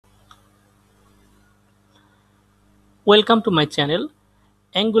Welcome to my channel.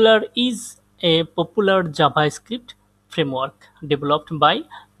 Angular is a popular JavaScript framework developed by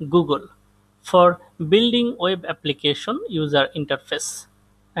Google for building web application user interface.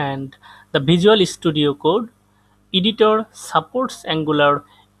 And the Visual Studio Code editor supports Angular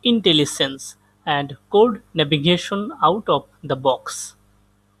IntelliSense and code navigation out of the box.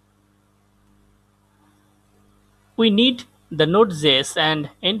 We need the Node.js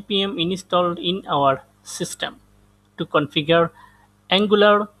and npm installed in our system to configure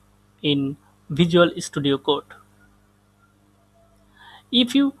Angular in Visual Studio Code.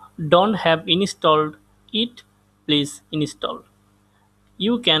 If you don't have installed it, please install.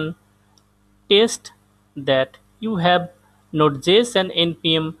 You can test that you have Node.js and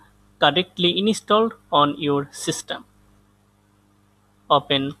npm correctly installed on your system.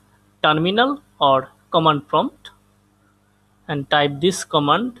 Open terminal or command prompt and type this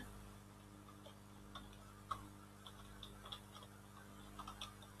command.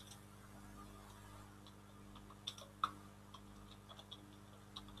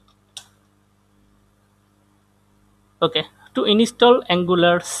 Okay, to install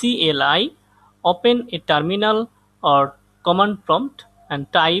Angular CLI, open a terminal or command prompt and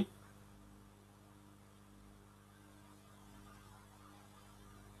type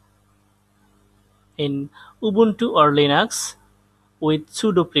in Ubuntu or Linux with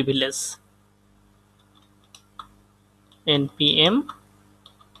sudo privilege npm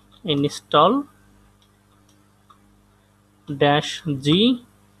install -g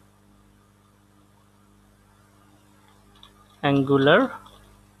angular/cli.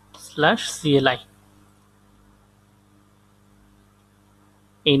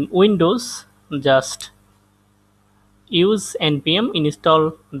 In Windows, just use npm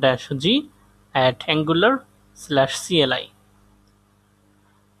install -g at angular/cli.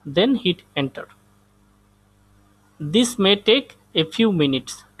 Then hit enter. This may take a few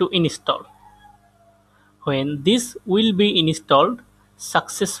minutes to install. When this will be installed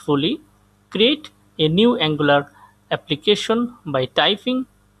successfully, create a new Angular application by typing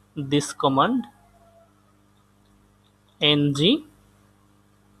this command ng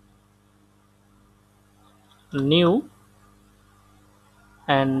new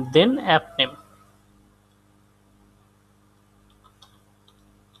and then app name.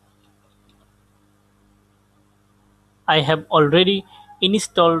 I have already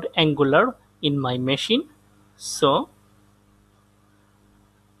installed Angular in my machine, so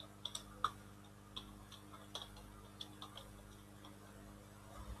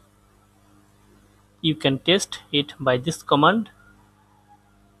you can test it by this command.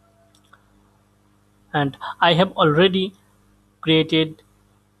 And I have already created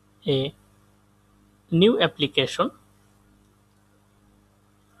a new application.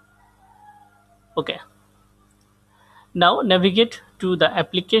 Okay, now navigate to the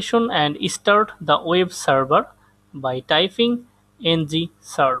application and start the web server by typing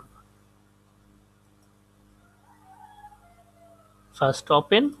ng-serve. First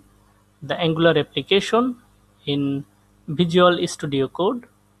open the Angular application in Visual Studio Code.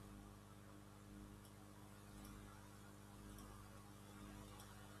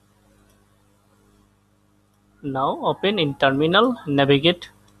 Now open in terminal, navigate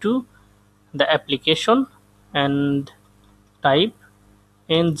to the application and type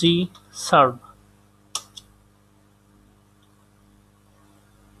ng-serve.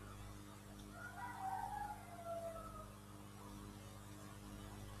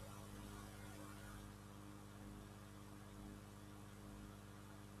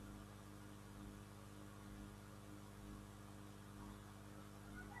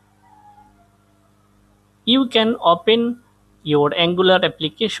 You can open your Angular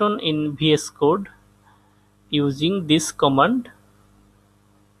application in VSCode using this command.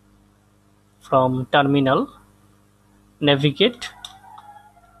 From terminal, navigate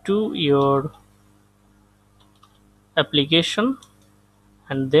to your application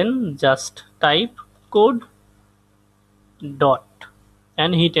and then just type code dot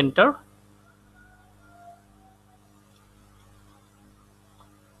and hit enter.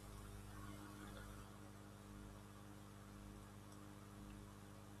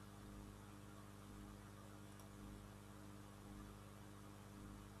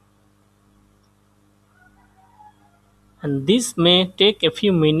 And this may take a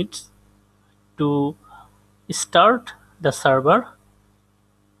few minutes to start the server.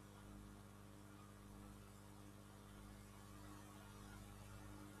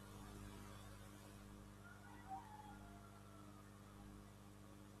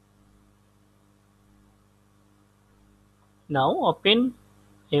 Now open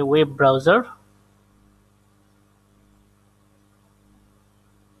a web browser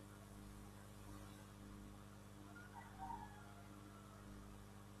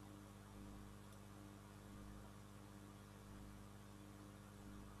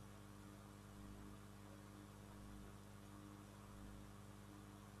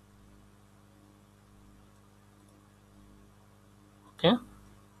Okay,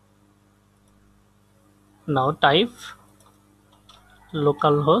 now type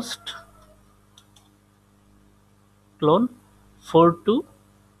localhost clone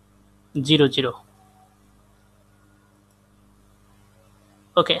 4200.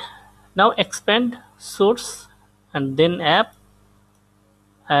 Okay, now expand source and then app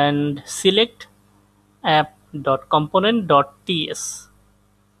and select app.component.ts.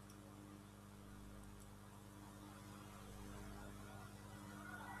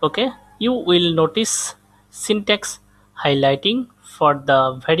 Okay, you will notice syntax highlighting for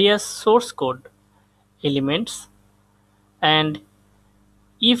the various source code elements, and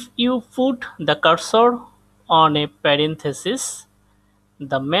if you put the cursor on a parenthesis,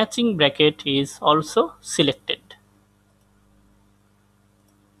 the matching bracket is also selected.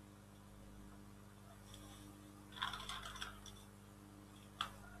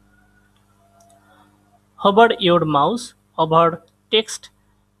 Hover your mouse over text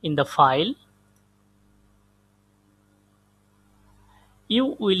in the file.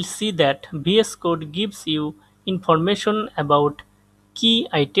 You will see that VS Code gives you information about key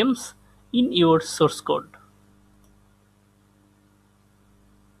items in your source code.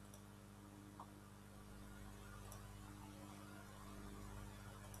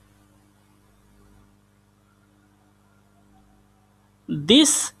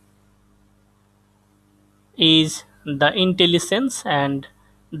 This is the IntelliSense, and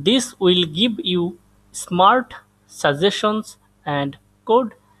this will give you smart suggestions and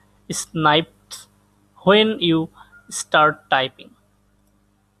code snippets when you start typing.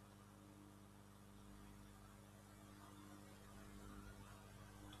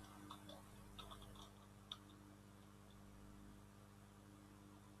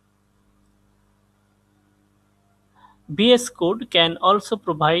 VS Code can also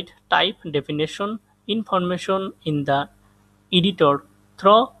provide type definition information in the editor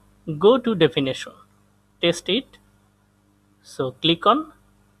through go to definition. Test it. So click on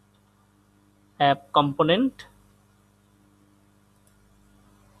app component.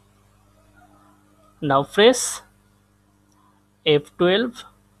 Now press F12,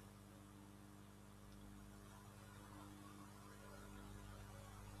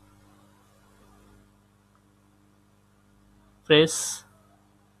 press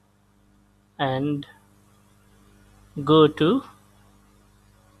and go to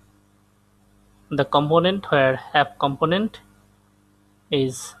the component where app component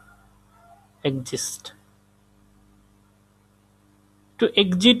is exist. To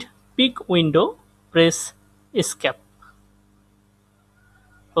exit peek window, press escape.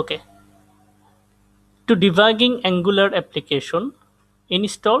 Okay. To debugging Angular application,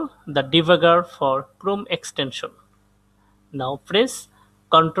 install the Debugger for Chrome extension. Now press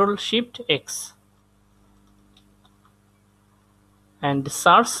Ctrl Shift X and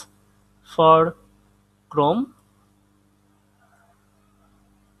search for Chrome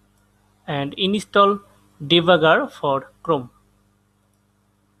and install Debugger for Chrome.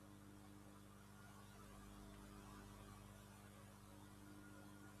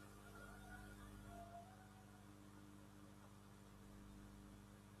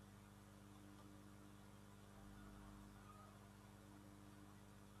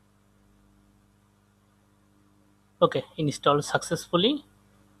 Okay, install successfully.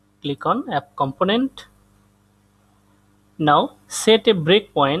 Click on App Component. Now set a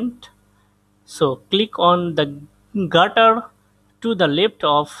breakpoint. So click on the gutter to the left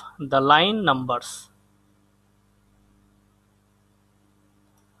of the line numbers.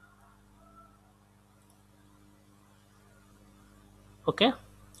 Okay,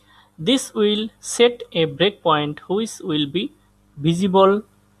 this will set a breakpoint which will be visible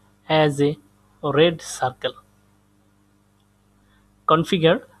as a red circle.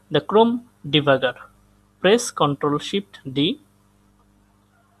 Configure the Chrome debugger. Press Ctrl Shift D.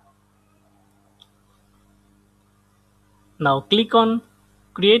 Now click on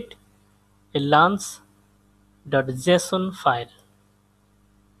create a launch.json file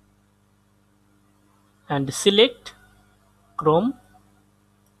and select Chrome.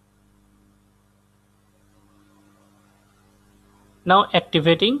 Now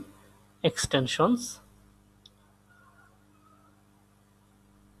activating extensions.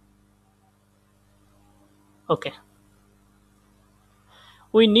 Okay,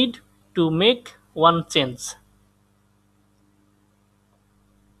 we need to make one change.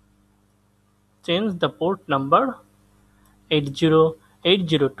 Change the port number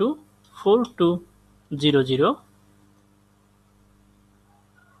 80802 4200.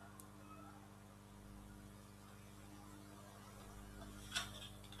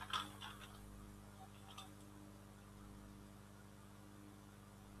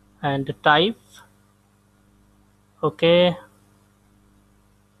 and type. Okay.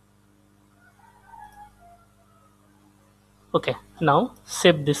 Okay, now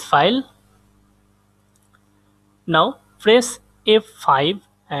save this file. Now press F5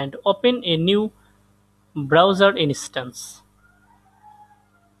 and open a new browser instance.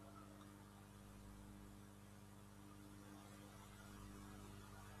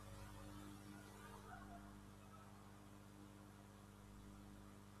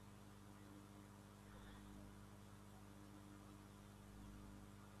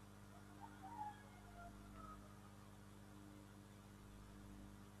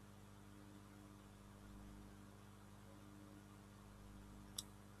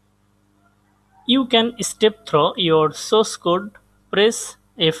 You can step through your source code. Press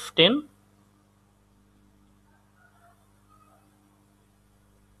F10.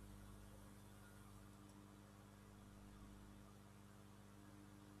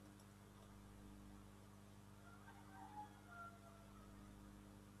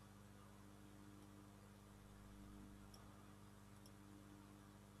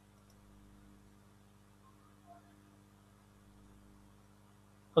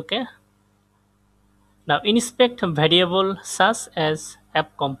 Okay. Now inspect variable such as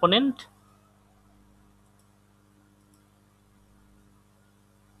app component.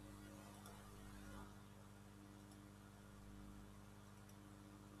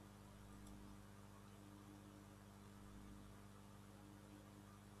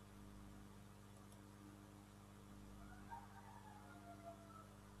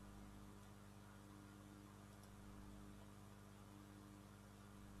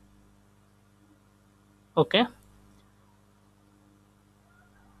 Okay.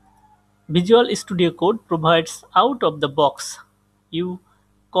 Visual Studio Code provides out of the box. You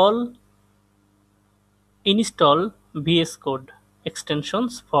call install VSCode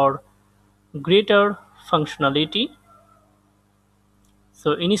extensions for greater functionality.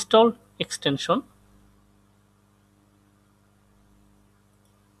 So install extension.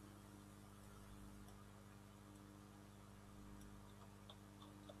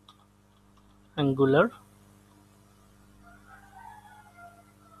 Angular.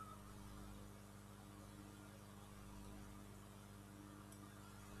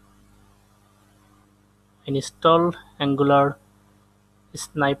 Install Angular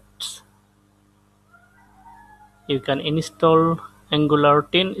snipes. You can install Angular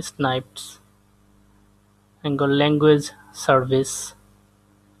 10 snipes. Angular language service.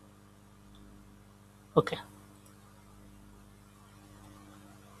 Okay.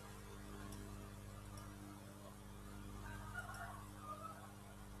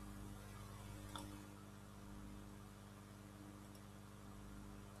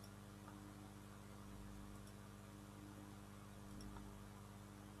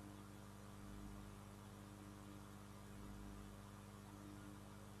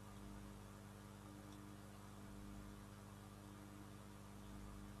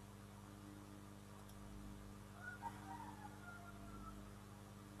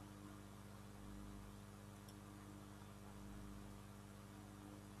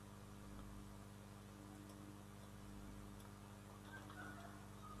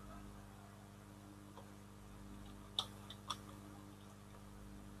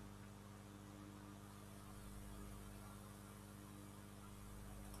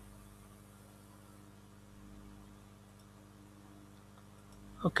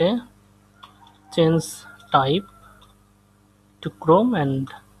 Okay. Change type to Chrome and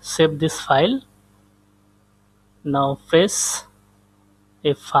save this file. Now press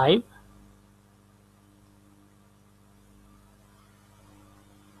F5.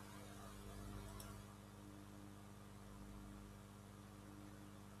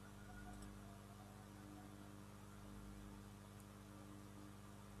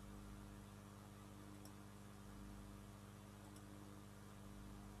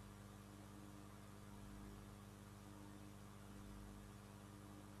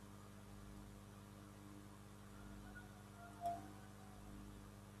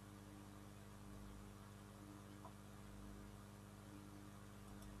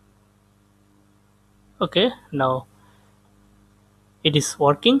 Okay, now it is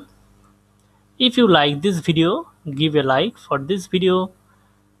working. If you like this video, give a like for this video,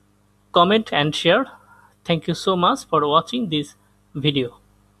 comment and share. Thank you so much for watching this video.